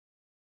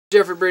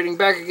Jeffrey Breeding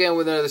back again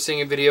with another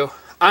singing video.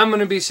 I'm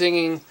going to be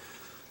singing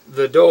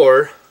The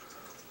Door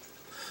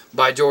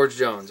by George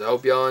Jones. I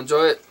hope y'all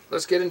enjoy it.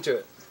 Let's get into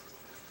it.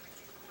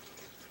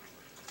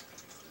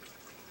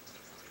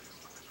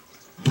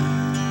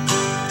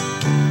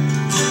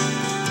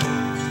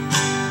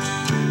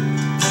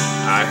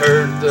 I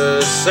heard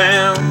the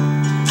sound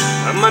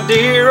of my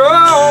dear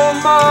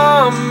old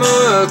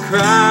mama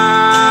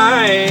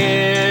crying,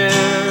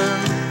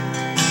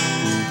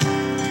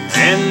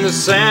 and the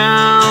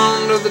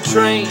sound of the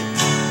train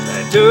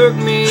that took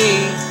me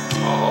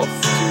off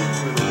to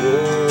the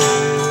war,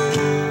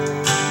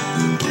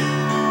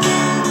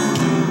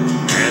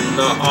 and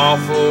the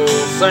awful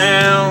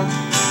sound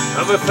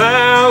of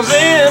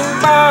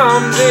 1,000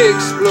 bombs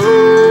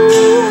exploding.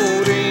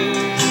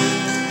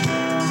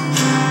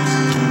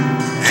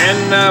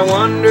 And I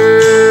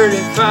wondered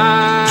if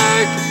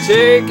I could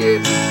take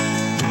it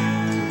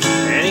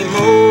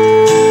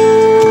anymore.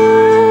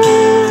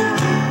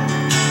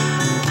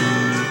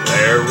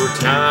 There were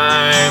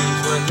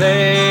times when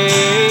they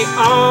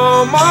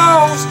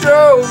almost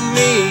drove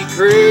me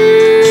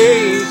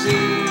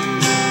crazy,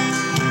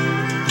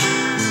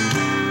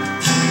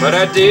 but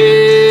I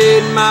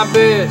did my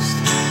best.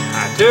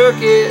 I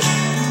took it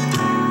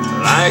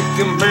like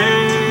a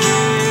man.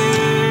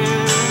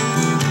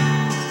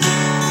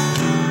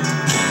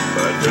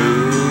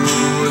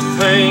 Who would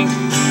think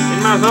in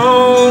my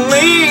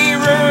lonely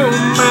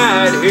room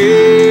I'd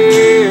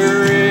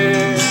hear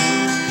it?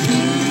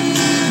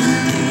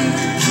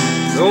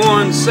 The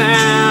one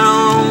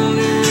sound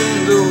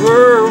in the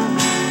world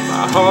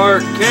my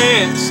heart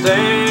can't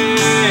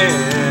stand.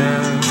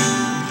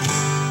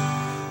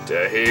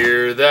 To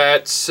hear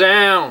that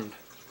sound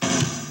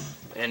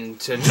and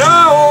to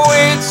know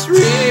it's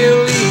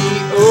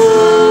really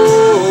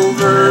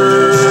over.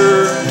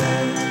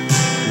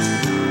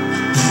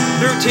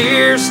 Through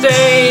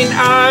tear-stained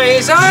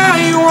eyes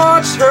I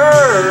watched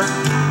her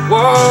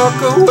walk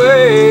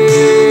away,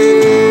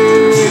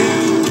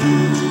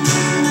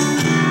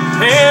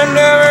 and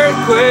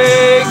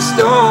earthquakes,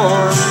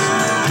 storms,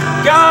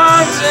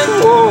 gods and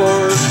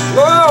wars,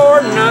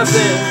 Lord,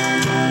 nothing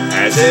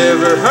has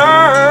ever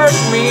hurt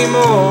me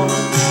more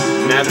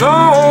than that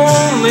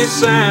lonely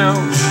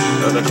sound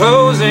of the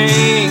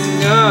closing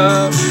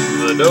of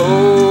the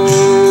door.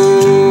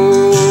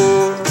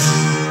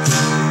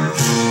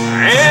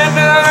 And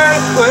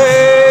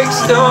earthquakes,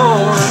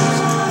 storms,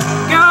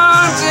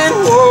 gods and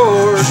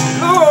wars,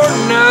 Lord,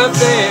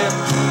 nothing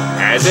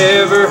has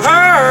ever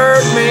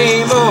hurt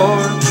me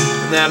more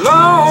than that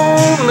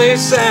lonely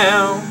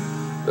sound,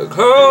 the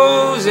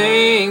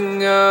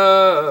closing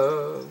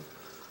of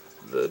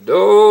the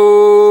door.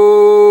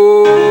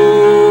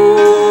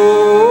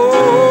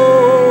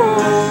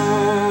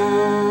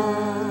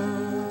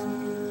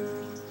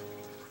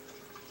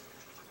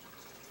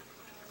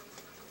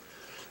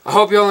 I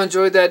hope y'all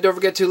enjoyed that. Don't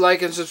forget to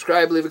like and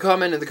subscribe, leave a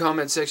comment in the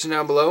comment section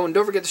down below, and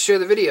don't forget to share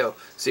the video.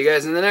 See you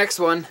guys in the next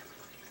one.